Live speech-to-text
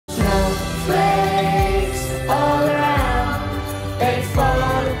Snowflakes all around, they fall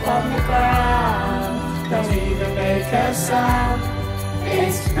upon the ground, don't even make a sound.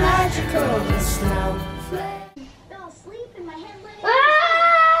 It's magical, the snowflake. Fell asleep and my head lit.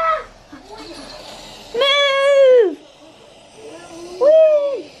 Ah! Move!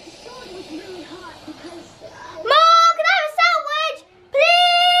 Whee! The stove was really hot because Mom, can I have a sandwich?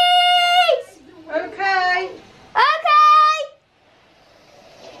 Please! Okay. Okay!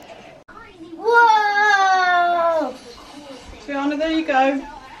 crazy. Whoa! Tiana, there you go.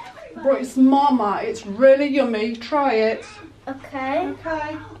 Brought you some mama. It's really yummy. Try it. Okay.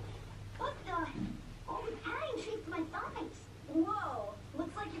 Okay. What the? Oh, the padding shaped my thighs. Whoa.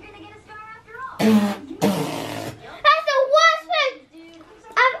 Looks like you're gonna get a scar after all. That's the worst thing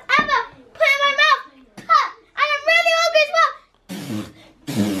I've ever put in my mouth. Cut. And I'm really hungry as well.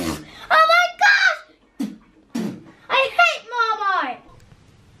 Oh my gosh! I hate Marmite.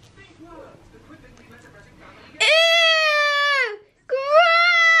 Ew!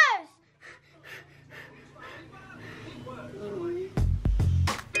 Gross!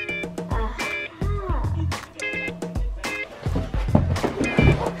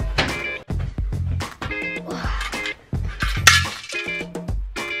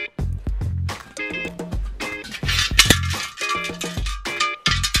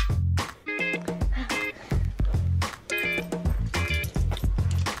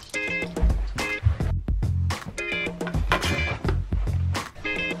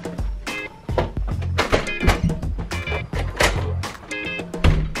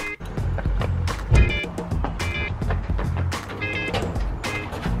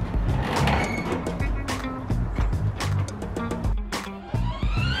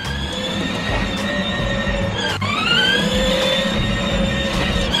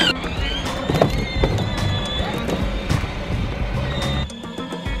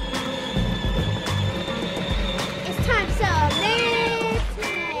 It's time to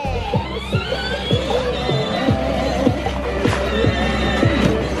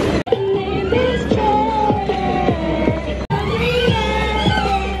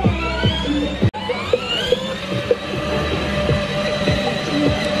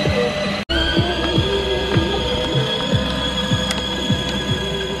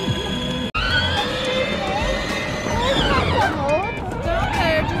Down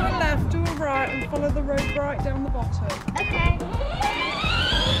there, do a left, do a right, and follow the road right down the bottom. Okay.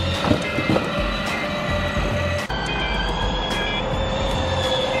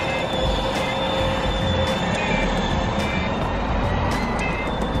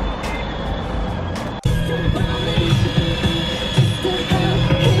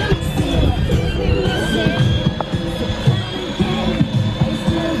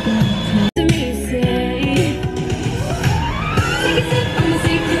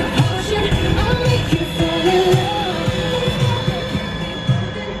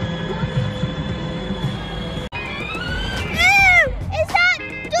 Ew! Is that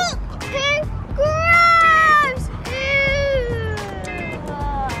duck poo? Gross! Ew!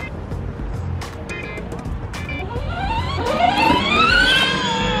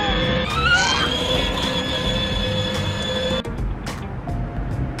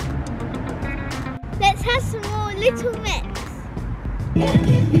 Let's have some more little mix.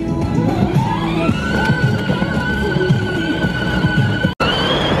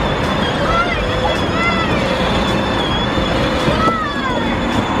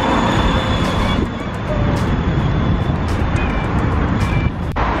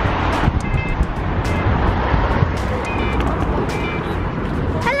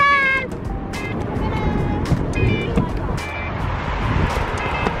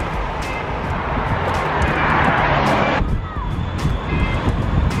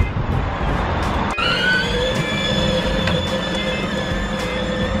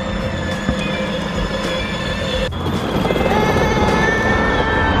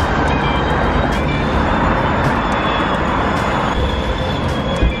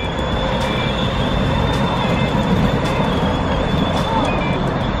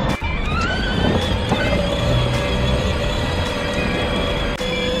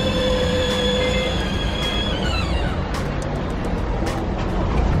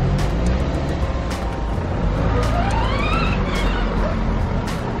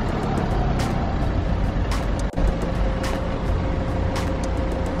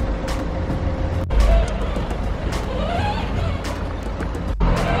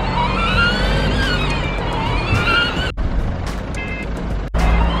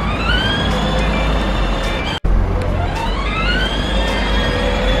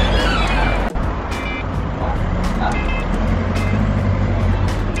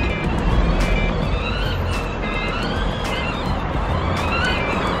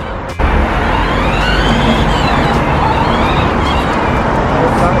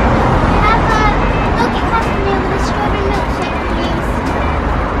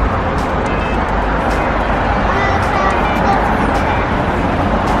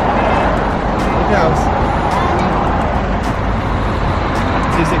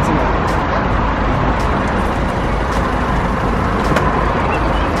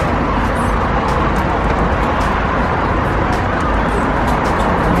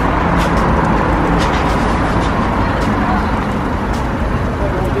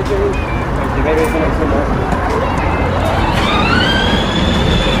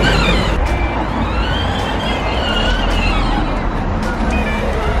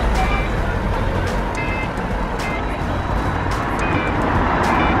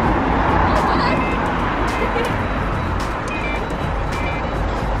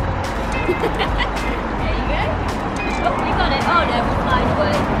 There you go. Oh, you got it. Oh no, we're flying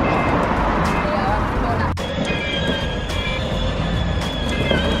away.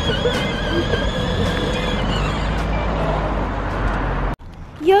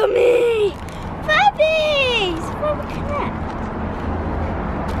 Yummy! Fabbies! From Connect.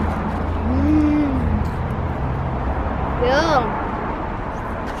 Yum!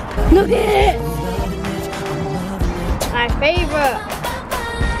 Look at it! My favourite!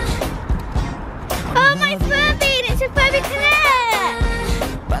 Oh, my Furby! And it's a Furby Connect!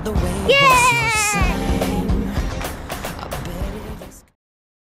 Yeah!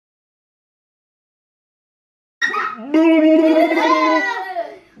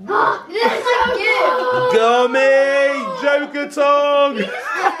 Gummy! Joker tongue! You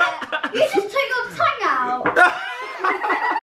just took your tongue out!